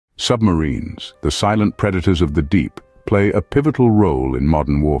Submarines, the silent predators of the deep, play a pivotal role in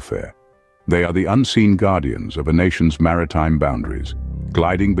modern warfare. They are the unseen guardians of a nation's maritime boundaries.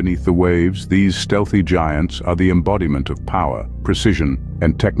 Gliding beneath the waves, these stealthy giants are the embodiment of power, precision,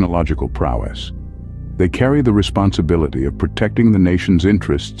 and technological prowess. They carry the responsibility of protecting the nation's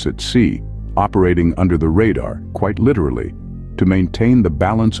interests at sea, operating under the radar, quite literally, to maintain the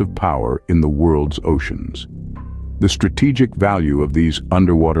balance of power in the world's oceans. The strategic value of these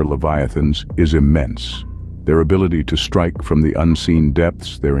underwater leviathans is immense. Their ability to strike from the unseen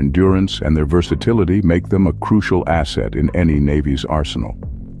depths, their endurance, and their versatility make them a crucial asset in any Navy's arsenal.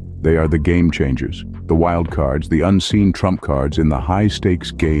 They are the game changers, the wild cards, the unseen trump cards in the high-stakes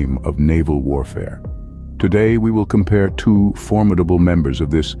game of naval warfare. Today we will compare two formidable members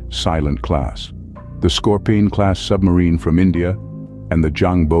of this silent class: the Scopene-class submarine from India and the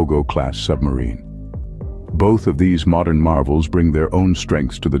Jang Bogo-class submarine. Both of these modern marvels bring their own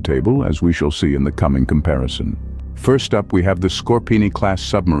strengths to the table, as we shall see in the coming comparison. First up, we have the Scopene-class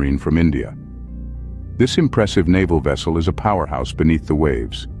submarine from India. This impressive naval vessel is a powerhouse beneath the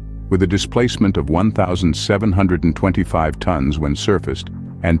waves, with a displacement of 1,725 tons when surfaced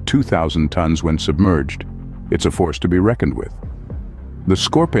and 2,000 tons when submerged. It's a force to be reckoned with. The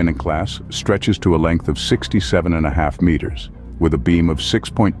Scopene class stretches to a length of 67.5 meters, with a beam of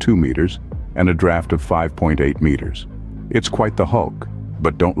 6.2 meters and a draft of 5.8 meters. It's quite the hulk,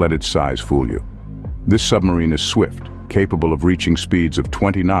 but don't let its size fool you. This submarine is swift, capable of reaching speeds of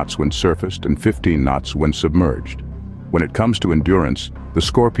 20 knots when surfaced and 15 knots when submerged. When it comes to endurance, the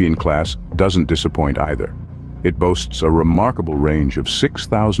Scopene class doesn't disappoint either. It boasts a remarkable range of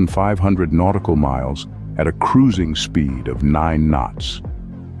 6,500 nautical miles at a cruising speed of 9 knots.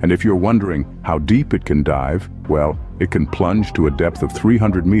 And if you're wondering how deep it can dive, well, it can plunge to a depth of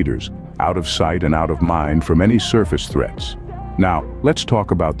 300 meters, out of sight and out of mind from any surface threats. Now, let's talk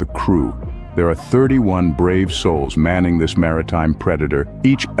about the crew. There are 31 brave souls manning this maritime predator,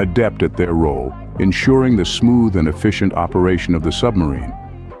 each adept at their role, ensuring the smooth and efficient operation of the submarine.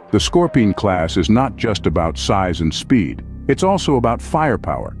 The Scopene class is not just about size and speed, it's also about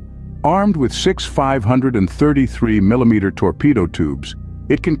firepower. Armed with 6 533mm torpedo tubes,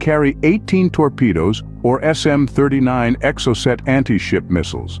 it can carry 18 torpedoes or SM-39 Exocet anti-ship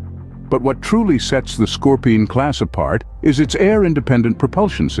missiles. But what truly sets the Scopene class apart is its air-independent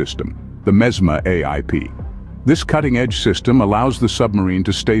propulsion system, the MESMA AIP. This cutting-edge system allows the submarine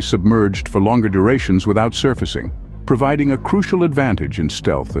to stay submerged for longer durations without surfacing, providing a crucial advantage in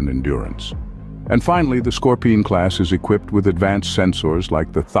stealth and endurance. And finally, the Scopene class is equipped with advanced sensors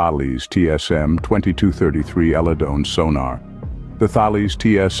like the Thales TSM-2233 Eladone sonar, the Thales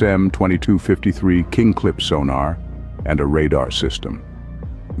TSM-2253 King Clip sonar, and a radar system.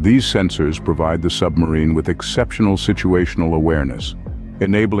 These sensors provide the submarine with exceptional situational awareness,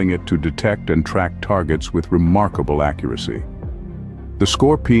 enabling it to detect and track targets with remarkable accuracy. The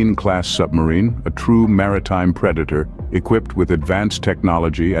Scopene-class submarine, a true maritime predator, equipped with advanced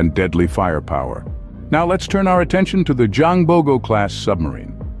technology and deadly firepower. Now let's turn our attention to the Jang Bogo-class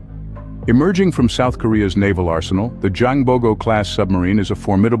submarine. Emerging from South Korea's naval arsenal, the Jang Bogo-class submarine is a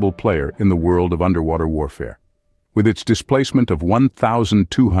formidable player in the world of underwater warfare. With its displacement of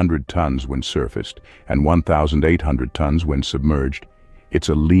 1,200 tons when surfaced and 1,800 tons when submerged, it's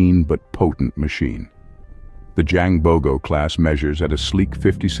a lean but potent machine. The Jang Bogo class measures at a sleek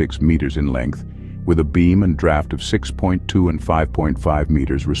 56 meters in length, with a beam and draft of 6.2 and 5.5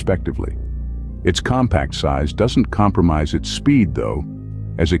 meters respectively. Its compact size doesn't compromise its speed though,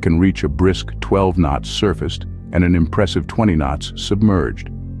 as it can reach a brisk 12 knots surfaced and an impressive 20 knots submerged.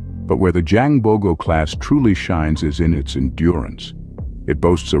 But where the Jang Bogo class truly shines is in its endurance. It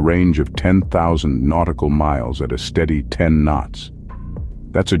boasts a range of 10,000 nautical miles at a steady 10 knots.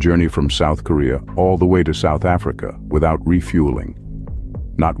 That's a journey from South Korea all the way to South Africa without refueling.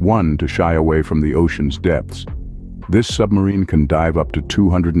 Not one to shy away from the ocean's depths. This submarine can dive up to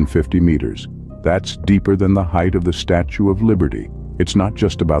 250 meters. That's deeper than the height of the Statue of Liberty. It's not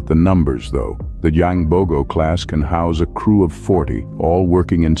just about the numbers, though. The Jang Bogo class can house a crew of 40, all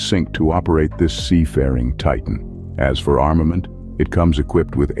working in sync to operate this seafaring titan. As for armament, it comes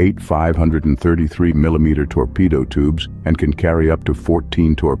equipped with 8 533mm torpedo tubes and can carry up to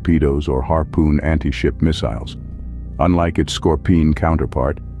 14 torpedoes or Harpoon anti-ship missiles. Unlike its Scopene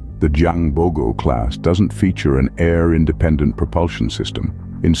counterpart, the Jang Bogo class doesn't feature an air-independent propulsion system,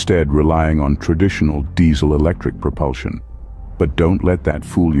 instead relying on traditional diesel-electric propulsion. But don't let that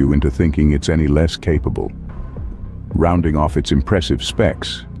fool you into thinking it's any less capable. Rounding off its impressive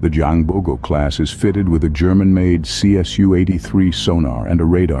specs, the Jang Bogo class is fitted with a German-made CSU-83 sonar and a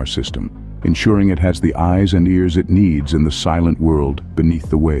radar system. ensuring it has the eyes and ears it needs in the silent world beneath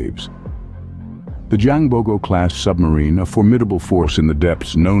the waves. The Jang Bogo class submarine, a formidable force in the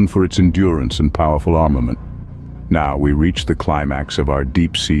depths known for its endurance and powerful armament. Now we reach the climax of our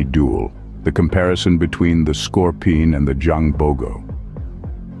deep-sea duel, the comparison between the Scopene and the Jang Bogo.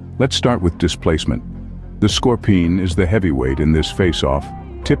 Let's start with displacement. The Scopene is the heavyweight in this face-off,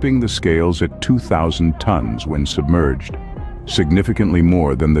 tipping the scales at 2,000 tons when submerged, significantly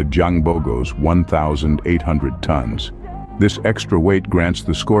more than the Jang Bogo's 1,800 tons. This extra weight grants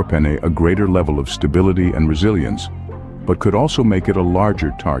the Scopene a greater level of stability and resilience, but could also make it a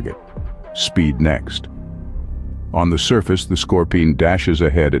larger target. Speed next. On the surface, the Scopene dashes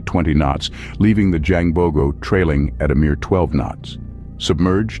ahead at 20 knots, leaving the Jang Bogo trailing at a mere 12 knots.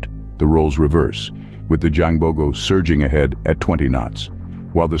 Submerged, the roles reverse, with the Jang Bogo surging ahead at 20 knots,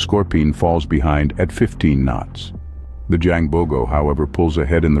 while the Scopene falls behind at 15 knots. The Jang Bogo, however, pulls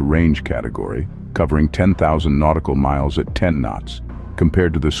ahead in the range category, covering 10,000 nautical miles at 10 knots,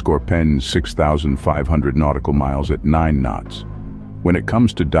 compared to the Scopene's 6,500 nautical miles at 9 knots. When it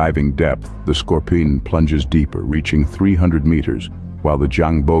comes to diving depth, the Scopene plunges deeper, reaching 300 meters, while the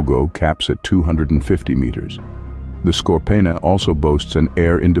Jang Bogo caps at 250 meters. The Scopene also boasts an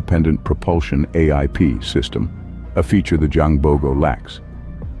air-independent propulsion AIP system, a feature the Jang Bogo lacks.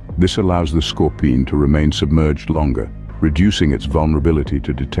 This allows the Scopene to remain submerged longer, reducing its vulnerability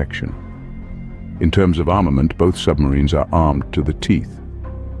to detection. In terms of armament, both submarines are armed to the teeth,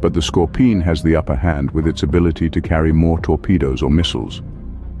 but the Scopene has the upper hand with its ability to carry more torpedoes or missiles.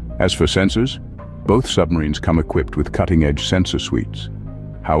 As for sensors, both submarines come equipped with cutting-edge sensor suites.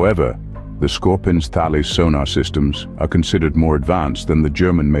 However, the Scopene's Thales sonar systems are considered more advanced than the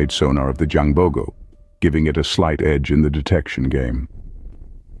German-made sonar of the Jang Bogo, giving it a slight edge in the detection game.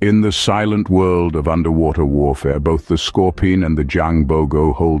 In the silent world of underwater warfare, both the Scopene and the Jang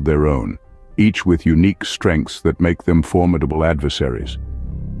Bogo hold their own, each with unique strengths that make them formidable adversaries.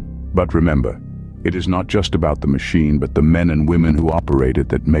 But remember, it is not just about the machine, but the men and women who operate it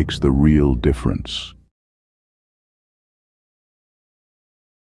that makes the real difference.